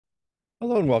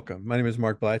Hello and welcome. My name is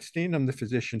Marc Blatstein. I'm the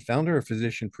physician founder of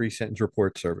Physician Pre-Sentence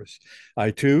Report Service.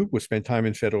 I too was spent time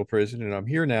in federal prison, and I'm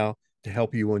here now to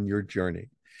help you on your journey.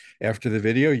 After the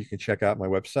video, you can check out my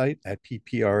website at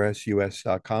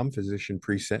pprsus.com, Physician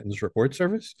Pre-Sentence Report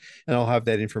Service, and I'll have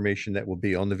that information that will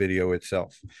be on the video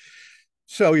itself.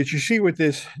 So, as you see with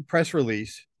this press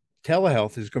release,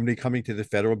 telehealth is going to be coming to the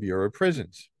Federal Bureau of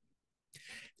Prisons,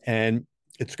 and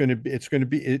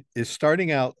it is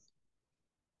starting out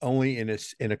only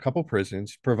in a couple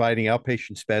prisons, providing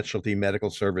outpatient specialty medical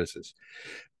services.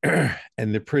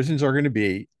 And the prisons are going to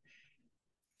be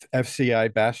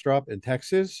FCI Bastrop in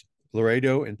Texas,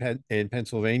 Laredo in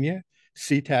Pennsylvania,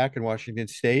 SeaTac in Washington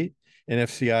State, and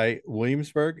FCI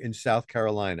Williamsburg in South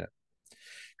Carolina.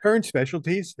 Current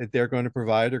specialties that they're going to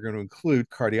provide are going to include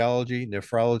cardiology,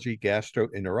 nephrology,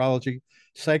 gastroenterology,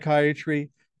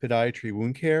 psychiatry, podiatry,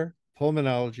 wound care,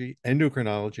 pulmonology,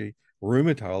 endocrinology,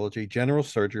 rheumatology, general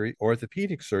surgery,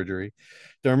 orthopedic surgery,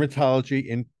 dermatology,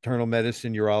 internal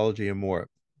medicine, urology, and more.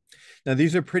 Now,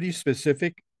 these are pretty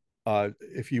specific,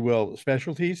 if you will,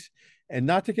 specialties. And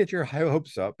not to get your high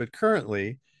hopes up, but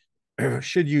currently,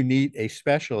 should you need a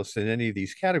specialist in any of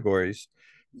these categories,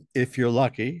 if you're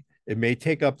lucky, it may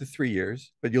take up to 3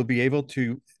 years, but you'll be able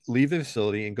to leave the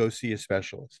facility and go see a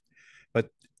specialist. But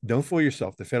don't fool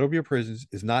yourself. The Federal Bureau of Prisons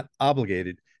is not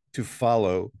obligated to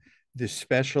follow the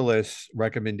specialist's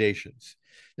recommendations.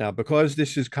 Now, because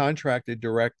this is contracted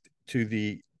direct to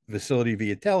the facility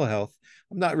via telehealth,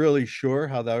 I'm not really sure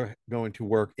how they're going to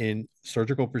work in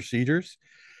surgical procedures.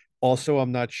 Also,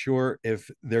 I'm not sure if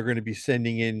they're going to be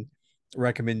sending in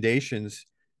recommendations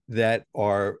that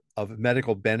are of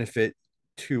medical benefit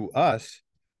to us,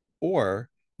 or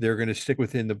they're going to stick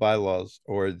within the bylaws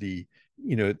or the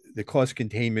cost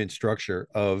containment structure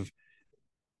of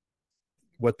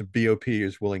what the BOP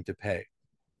is willing to pay.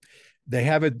 They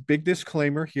have a big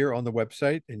disclaimer here on the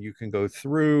website, and you can go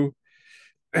through.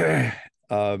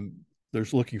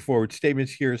 There's looking forward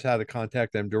statements. Here's how to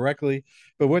contact them directly.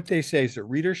 But what they say is that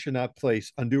readers should not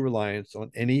place undue reliance on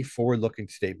any forward-looking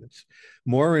statements.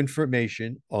 More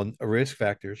information on risk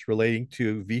factors relating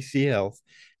to VC Health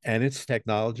and its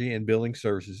technology and billing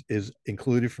services is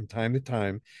included from time to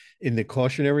time in the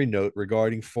cautionary note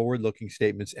regarding forward-looking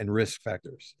statements and risk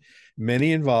factors.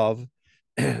 Many involve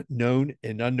known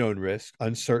and unknown risks,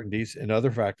 uncertainties, and other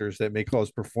factors that may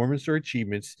cause performance or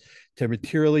achievements to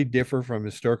materially differ from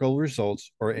historical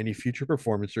results or any future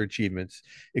performance or achievements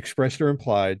expressed or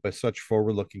implied by such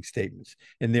forward-looking statements.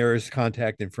 And there is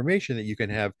contact information that you can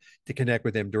have to connect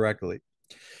with them directly.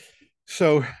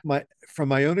 So, from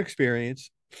my own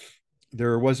experience,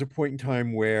 there was a point in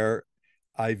time where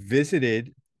I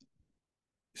visited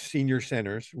senior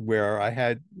centers where I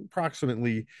had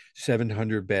approximately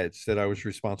 700 beds that I was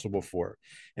responsible for.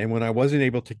 And when I wasn't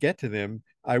able to get to them,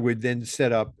 I would then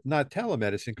set up not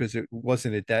telemedicine because it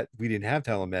wasn't at that, we didn't have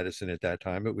telemedicine at that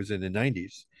time. It was in the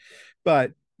 90s.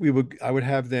 But I would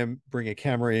have them bring a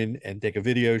camera in and take a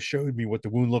video, showed me what the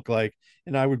wound looked like,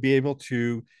 and I would be able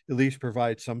to at least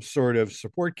provide some sort of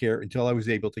support care until I was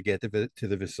able to get to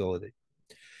the facility.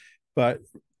 But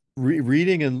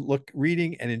reading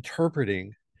and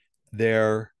interpreting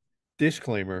their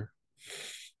disclaimer,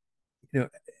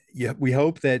 yeah, we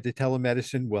hope that the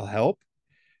telemedicine will help,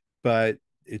 but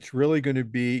it's really going to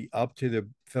be up to the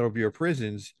Federal Bureau of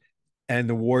Prisons and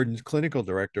the warden's clinical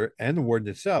director and the warden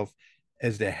itself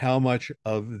as to how much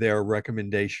of their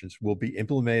recommendations will be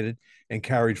implemented and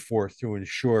carried forth to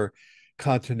ensure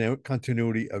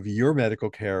continuity of your medical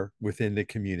care within the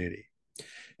community.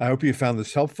 I hope you found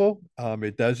this helpful.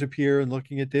 It does appear in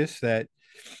looking at this that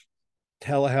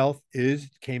telehealth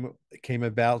came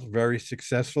about very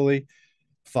successfully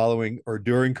following or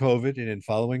during COVID and then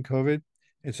following COVID.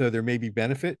 And so there may be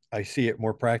benefit. I see it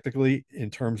more practically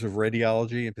in terms of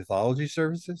radiology and pathology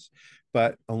services,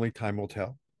 but only time will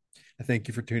tell. I thank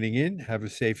you for tuning in. Have a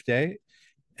safe day.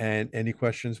 And any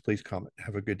questions, please comment.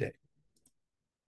 Have a good day.